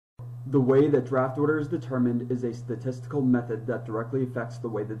The way that draft order is determined is a statistical method that directly affects the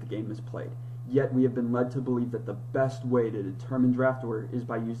way that the game is played. Yet we have been led to believe that the best way to determine draft order is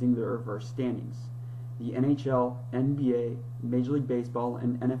by using the reverse standings. The NHL, NBA, Major League Baseball,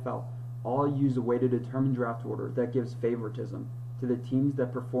 and NFL all use a way to determine draft order that gives favoritism to the teams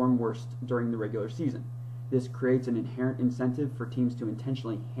that perform worst during the regular season. This creates an inherent incentive for teams to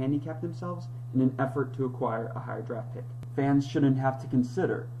intentionally handicap themselves in an effort to acquire a higher draft pick. Fans shouldn't have to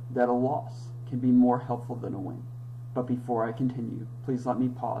consider that a loss can be more helpful than a win. But before I continue, please let me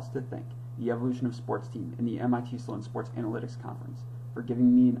pause to thank the Evolution of Sports team and the MIT Sloan Sports Analytics Conference for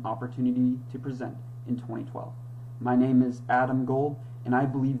giving me an opportunity to present in 2012. My name is Adam Gold, and I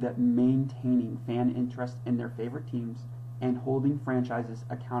believe that maintaining fan interest in their favorite teams and holding franchises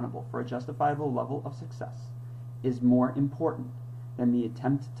accountable for a justifiable level of success is more important than the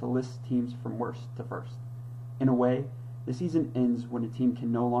attempt to list teams from worst to first. In a way, the season ends when a team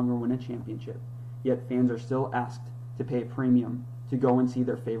can no longer win a championship, yet fans are still asked to pay a premium to go and see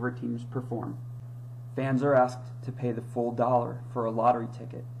their favorite teams perform. Fans are asked to pay the full dollar for a lottery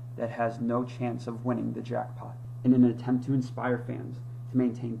ticket that has no chance of winning the jackpot in an attempt to inspire fans to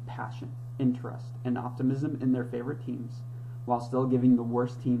maintain passion, interest, and optimism in their favorite teams, while still giving the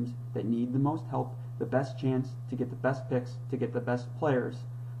worst teams that need the most help the best chance to get the best picks, to get the best players.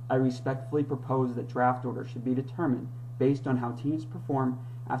 I respectfully propose that draft order should be determined based on how teams perform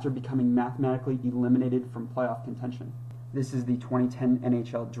after becoming mathematically eliminated from playoff contention. This is the 2010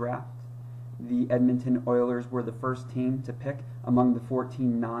 NHL Draft. The Edmonton Oilers were the first team to pick among the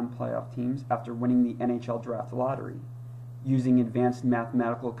 14 non-playoff teams after winning the NHL Draft Lottery. Using advanced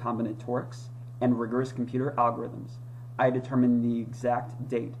mathematical combinatorics and rigorous computer algorithms, I determined the exact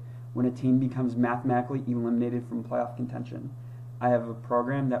date when a team becomes mathematically eliminated from playoff contention. I have a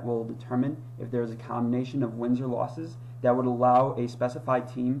program that will determine if there is a combination of wins or losses that would allow a specified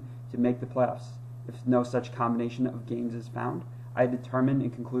team to make the playoffs. If no such combination of games is found, I determine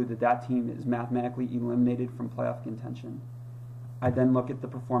and conclude that that team is mathematically eliminated from playoff contention. I then look at the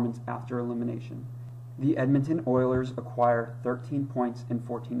performance after elimination. The Edmonton Oilers acquire 13 points in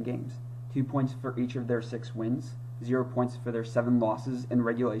 14 games, 2 points for each of their 6 wins, 0 points for their 7 losses in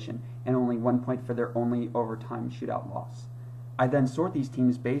regulation, and only 1 point for their only overtime shootout loss. I then sort these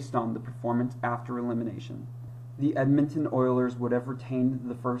teams based on the performance after elimination. The Edmonton Oilers would have retained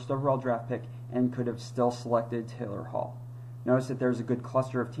the first overall draft pick and could have still selected Taylor Hall. Notice that there's a good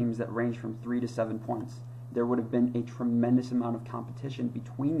cluster of teams that range from 3 to 7 points. There would have been a tremendous amount of competition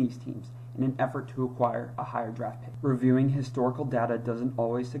between these teams in an effort to acquire a higher draft pick. Reviewing historical data doesn't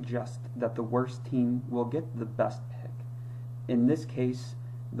always suggest that the worst team will get the best pick. In this case,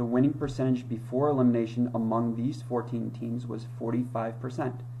 the winning percentage before elimination among these 14 teams was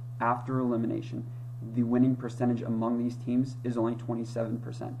 45%. After elimination, the winning percentage among these teams is only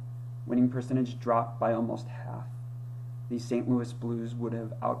 27%. Winning percentage dropped by almost half. The St. Louis Blues would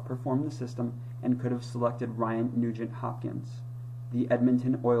have outperformed the system and could have selected Ryan Nugent-Hopkins. The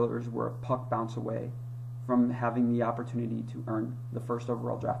Edmonton Oilers were a puck bounce away from having the opportunity to earn the first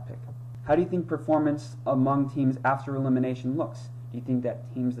overall draft pick. How do you think performance among teams after elimination looks? Do you think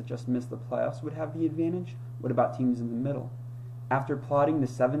that teams that just missed the playoffs would have the advantage? What about teams in the middle? After plotting the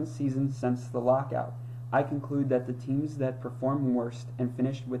 7 seasons since the lockout, I conclude that the teams that perform worst and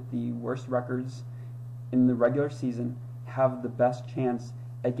finished with the worst records in the regular season have the best chance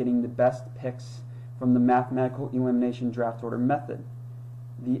at getting the best picks from the mathematical elimination draft order method.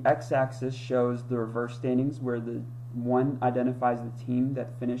 The x-axis shows the reverse standings, where the 1 identifies the team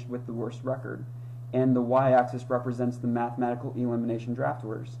that finished with the worst record, and the y-axis represents the mathematical elimination draft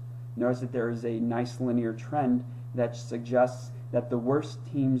orders. Notice that there is a nice linear trend that suggests that the worst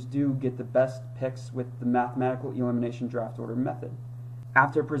teams do get the best picks with the mathematical elimination draft order method.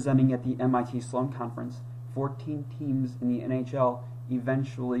 After presenting at the MIT Sloan Conference, 14 teams in the NHL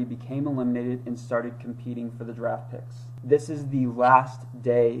eventually became eliminated and started competing for the draft picks. This is the last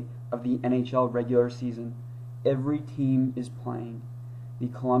day of the NHL regular season. Every team is playing. The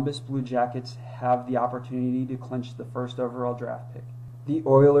Columbus Blue Jackets have the opportunity to clinch the first overall draft pick. The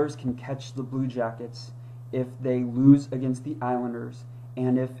Oilers can catch the Blue Jackets if they lose against the Islanders,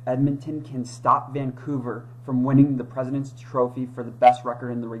 and if Edmonton can stop Vancouver from winning the President's Trophy for the best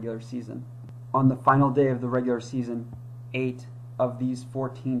record in the regular season. On the final day of the regular season, 8 of these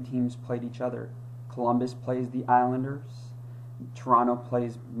 14 teams played each other. Columbus plays the Islanders, Toronto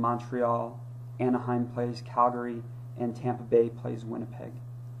plays Montreal, Anaheim plays Calgary, and Tampa Bay plays Winnipeg.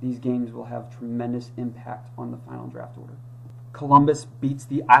 These games will have tremendous impact on the final draft order. Columbus beats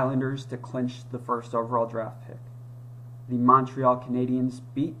the Islanders to clinch the first overall draft pick. The Montreal Canadiens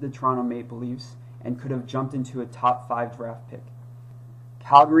beat the Toronto Maple Leafs and could have jumped into a top 5 draft pick.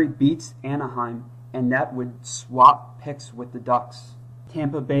 Calgary beats Anaheim, and that would swap picks with the Ducks.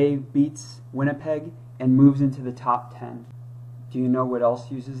 Tampa Bay beats Winnipeg and moves into the top 10. Do you know what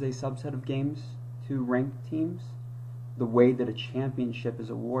else uses a subset of games to rank teams? The way that a championship is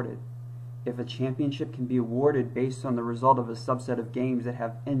awarded. If a championship can be awarded based on the result of a subset of games that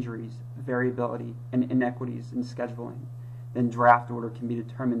have injuries, variability, and inequities in scheduling, then draft order can be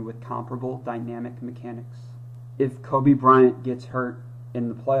determined with comparable dynamic mechanics. If Kobe Bryant gets hurt in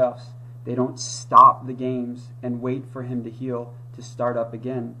the playoffs, they don't stop the games and wait for him to heal to start up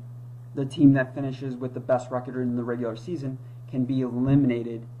again. The team that finishes with the best record in the regular season can be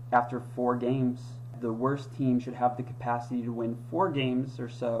eliminated after 4 games. The worst team should have the capacity to win 4 games or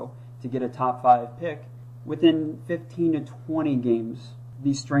so to get a top 5 pick. Within 15 to 20 games,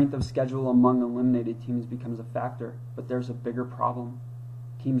 the strength of schedule among eliminated teams becomes a factor, but there's a bigger problem.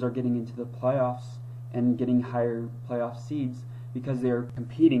 Teams are getting into the playoffs and getting higher playoff seeds because they are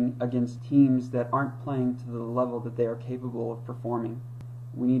competing against teams that aren't playing to the level that they are capable of performing.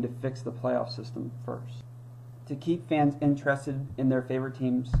 We need to fix the playoff system first. To keep fans interested in their favorite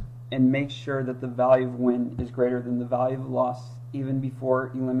teams and make sure that the value of win is greater than the value of loss even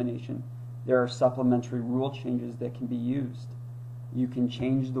before elimination, there are supplementary rule changes that can be used. You can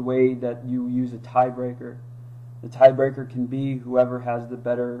change the way that you use a tiebreaker. The tiebreaker can be whoever has the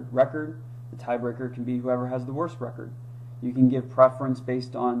better record. The tiebreaker can be whoever has the worst record. You can give preference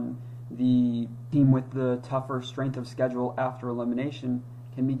based on the team with the tougher strength of schedule after elimination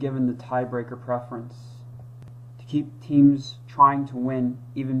can be given the tiebreaker preference. To keep teams trying to win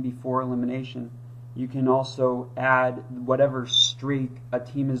even before elimination, you can also add whatever streak a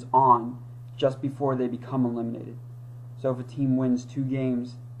team is on just before they become eliminated. So if a team wins 2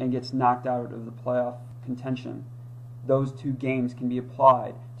 games and gets knocked out of the playoff contention, those 2 games can be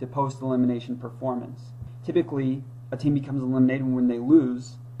applied to post-elimination performance. Typically, a team becomes eliminated when they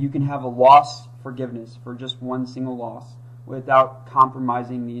lose. You can have a loss forgiveness for just 1 single loss without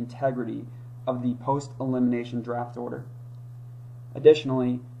compromising the integrity of the post-elimination draft order.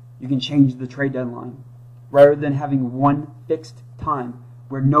 Additionally, you can change the trade deadline. Rather than having one fixed time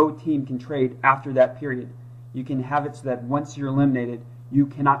where no team can trade after that period, you can have it so that once you're eliminated, you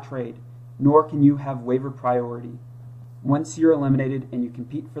cannot trade, nor can you have waiver priority. Once you're eliminated and you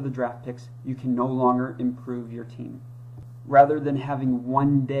compete for the draft picks, you can no longer improve your team. Rather than having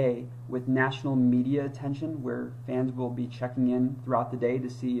one day with national media attention where fans will be checking in throughout the day to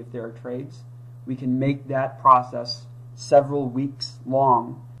see if there are trades, we can make that process several weeks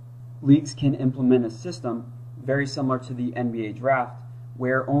long. Leagues can implement a system very similar to the NBA draft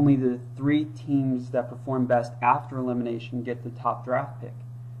where only the 3 teams that perform best after elimination get the top draft pick.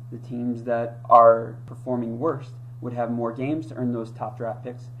 The teams that are performing worst would have more games to earn those top draft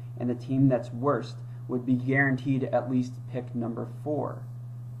picks, and the team that's worst would be guaranteed at least pick number 4.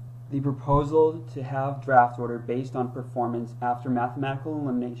 The proposal to have draft order based on performance after mathematical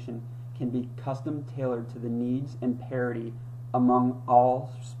elimination can be custom tailored to the needs and parity among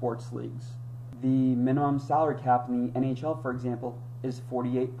all sports leagues. The minimum salary cap in the NHL, for example, is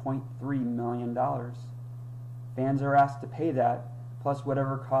 $48.3 million. Fans are asked to pay that, plus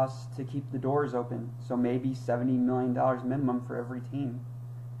whatever costs to keep the doors open, so maybe $70 million minimum for every team.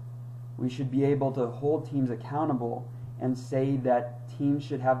 We should be able to hold teams accountable and say that teams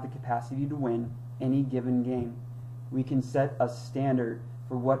should have the capacity to win any given game. We can set a standard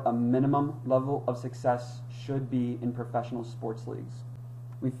for what a minimum level of success should be in professional sports leagues.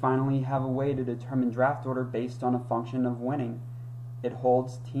 We finally have a way to determine draft order based on a function of winning. It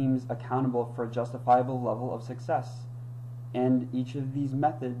holds teams accountable for a justifiable level of success. And each of these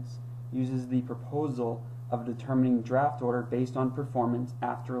methods uses the proposal of determining draft order based on performance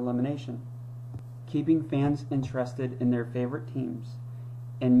after elimination. Keeping fans interested in their favorite teams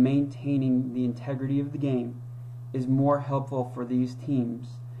and maintaining the integrity of the game is more helpful for these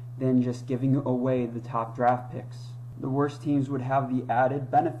teams than just giving away the top draft picks. The worst teams would have the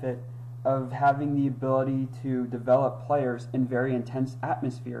added benefit of having the ability to develop players in very intense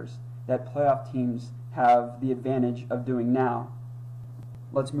atmospheres that playoff teams have the advantage of doing now.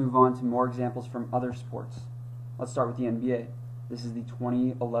 Let's move on to more examples from other sports. Let's start with the NBA. This is the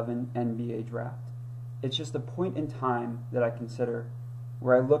 2011 NBA draft. It's just a point in time that I consider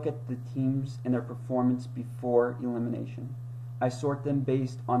where I look at the teams and their performance before elimination. I sort them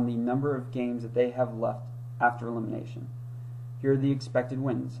based on the number of games that they have left after elimination. Here are the expected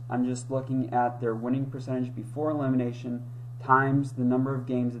wins. I'm just looking at their winning percentage before elimination times the number of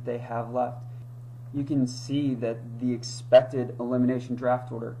games that they have left. You can see that the expected elimination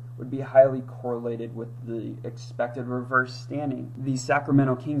draft order would be highly correlated with the expected reverse standing. The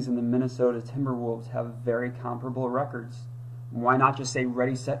Sacramento Kings and the Minnesota Timberwolves have very comparable records. Why not just say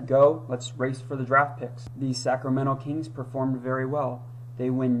ready, set, go? Let's race for the draft picks. The Sacramento Kings performed very well. They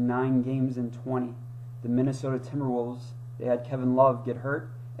win 9 games in 20. The Minnesota Timberwolves, they had Kevin Love get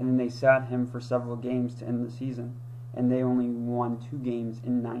hurt, and then they sat him for several games to end the season, and they only won 2 games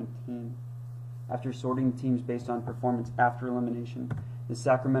in 19. After sorting teams based on performance after elimination, the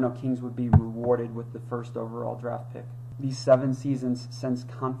Sacramento Kings would be rewarded with the first overall draft pick. These 7 seasons since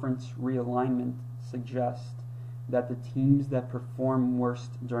conference realignment suggest that the teams that perform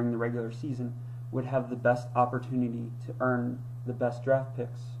worst during the regular season would have the best opportunity to earn the best draft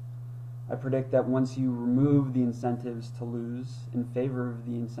picks. I predict that once you remove the incentives to lose in favor of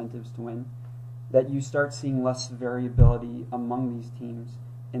the incentives to win, that you start seeing less variability among these teams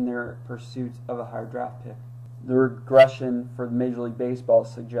in their pursuit of a higher draft pick. The regression for Major League Baseball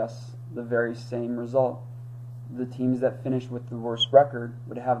suggests the very same result. The teams that finished with the worst record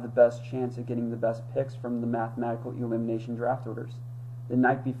would have the best chance at getting the best picks from the mathematical elimination draft orders. The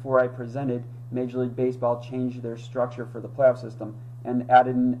night before I presented, Major League Baseball changed their structure for the playoff system and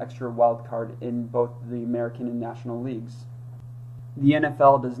added an extra wild card in both the American and National Leagues. The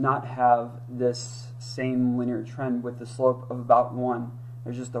NFL does not have this same linear trend with the slope of about 1.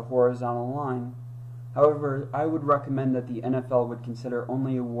 There's just a horizontal line. However, I would recommend that the NFL would consider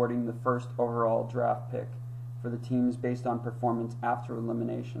only awarding the first overall draft pick for the teams based on performance after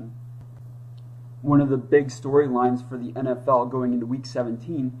elimination. One of the big storylines for the NFL going into Week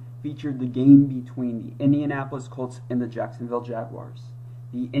 17 featured the game between the Indianapolis Colts and the Jacksonville Jaguars.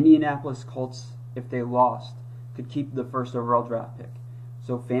 The Indianapolis Colts, if they lost, could keep the first overall draft pick.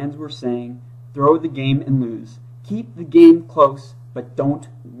 So fans were saying, throw the game and lose. Keep the game close, but don't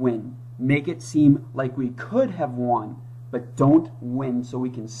win. Make it seem like we could have won, but don't win so we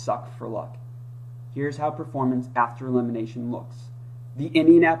can suck for luck. Here's how performance after elimination looks. The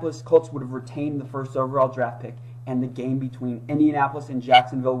Indianapolis Colts would have retained the first overall draft pick, and the game between Indianapolis and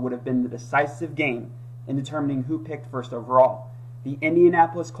Jacksonville would have been the decisive game in determining who picked first overall. The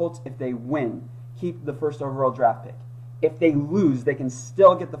Indianapolis Colts, if they win, keep the first overall draft pick. If they lose, they can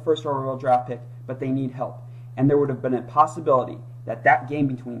still get the first overall draft pick, but they need help. And there would have been a possibility that that game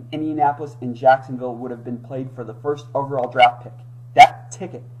between Indianapolis and Jacksonville would have been played for the first overall draft pick. That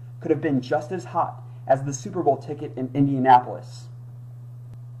ticket could have been just as hot as the Super Bowl ticket in Indianapolis.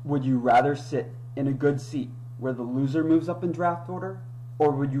 Would you rather sit in a good seat where the loser moves up in draft order,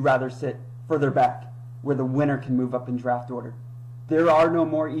 or would you rather sit further back where the winner can move up in draft order? There are no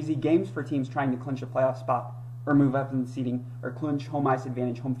more easy games for teams trying to clinch a playoff spot, or move up in the seeding, or clinch home ice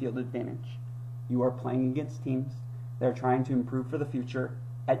advantage, home field advantage. You are playing against teams that are trying to improve for the future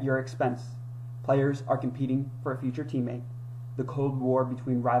at your expense. Players are competing for a future teammate. The Cold War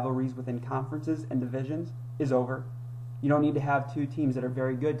between rivalries within conferences and divisions is over. You don't need to have 2 teams that are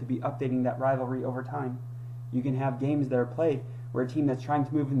very good to be updating that rivalry over time. You can have games that are played where a team that's trying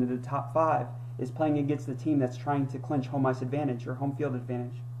to move into the top 5 is playing against the team that's trying to clinch home ice advantage or home field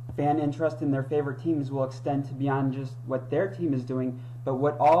advantage. Fan interest in their favorite teams will extend to beyond just what their team is doing, but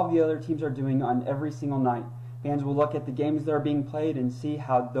what all of the other teams are doing on every single night. Fans will look at the games that are being played and see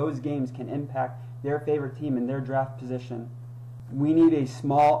how those games can impact their favorite team and their draft position. We need a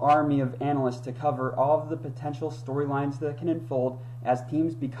small army of analysts to cover all of the potential storylines that can unfold as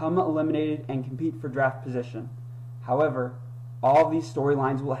teams become eliminated and compete for draft position. However, all of these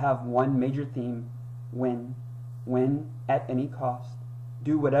storylines will have one major theme: win. Win at any cost.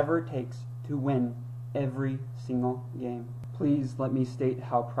 Do whatever it takes to win every single game. Please let me state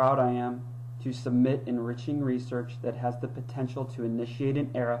how proud I am to submit enriching research that has the potential to initiate an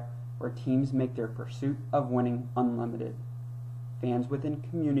era where teams make their pursuit of winning unlimited. Fans within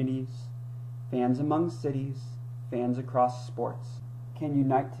communities, fans among cities, fans across sports can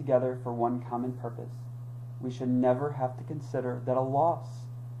unite together for one common purpose. We should never have to consider that a loss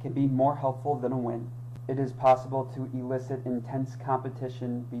can be more helpful than a win. It is possible to elicit intense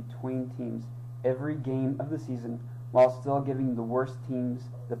competition between teams every game of the season while still giving the worst teams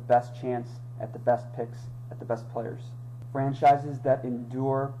the best chance at the best picks, at the best players. Franchises that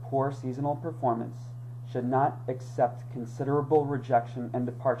endure poor seasonal performance should not accept considerable rejection and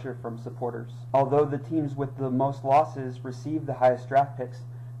departure from supporters. Although the teams with the most losses receive the highest draft picks,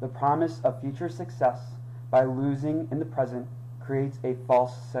 the promise of future success by losing in the present creates a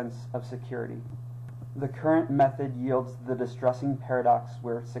false sense of security. The current method yields the distressing paradox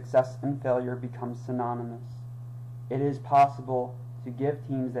where success and failure become synonymous. It is possible to give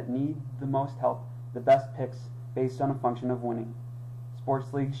teams that need the most help the best picks based on a function of winning.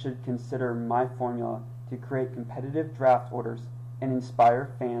 Sports leagues should consider my formula to create competitive draft orders and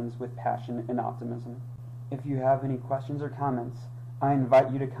inspire fans with passion and optimism. If you have any questions or comments, I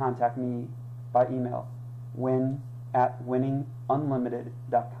invite you to contact me by email, at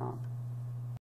winningunlimited.com.